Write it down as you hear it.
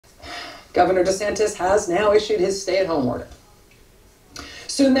Governor DeSantis has now issued his stay-at-home order.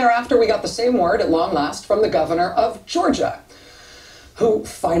 Soon thereafter, we got the same word, at long last, from the governor of Georgia, who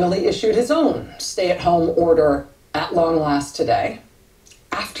finally issued his own stay-at-home order at long last today,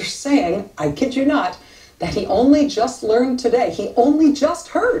 after saying, I kid you not, that he only just learned today, he only just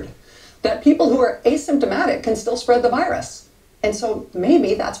heard that people who are asymptomatic can still spread the virus. And so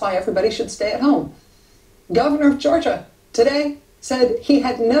maybe that's why everybody should stay at home. Governor of Georgia today said he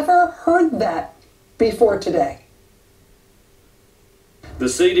had never heard that before today. The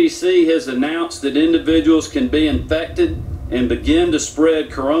CDC has announced that individuals can be infected and begin to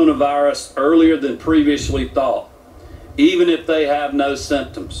spread coronavirus earlier than previously thought, even if they have no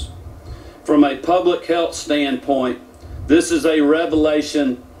symptoms. From a public health standpoint, this is a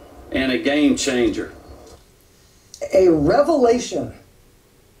revelation and a game changer. A revelation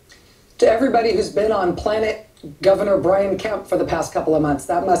to everybody who's been on planet Governor Brian Kemp for the past couple of months.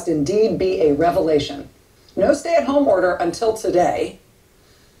 That must indeed be a revelation. No stay-at-home order until today,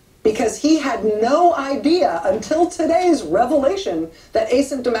 because he had no idea until today's revelation that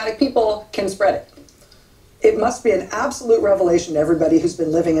asymptomatic people can spread it. It must be an absolute revelation to everybody who's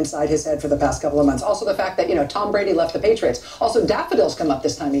been living inside his head for the past couple of months. Also the fact that, Tom Brady left the Patriots. Also, daffodils come up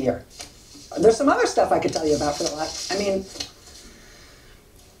this time of year. There's some other stuff I could tell you about for that.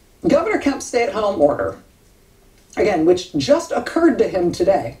 Governor Kemp's stay-at-home order, again, which just occurred to him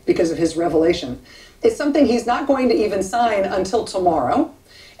today because of his revelation, is something he's not going to even sign until tomorrow,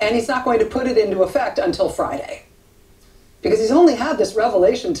 and he's not going to put it into effect until Friday. Because he's only had this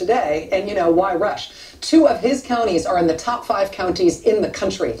revelation today, and why rush? 2 of his counties are in the top 5 counties in the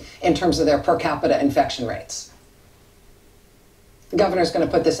country in terms of their per capita infection rates. The governor's going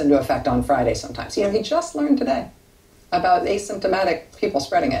to put this into effect on Friday sometimes. He just learned today about asymptomatic people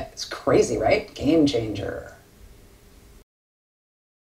spreading it. It's crazy, right? Game changer.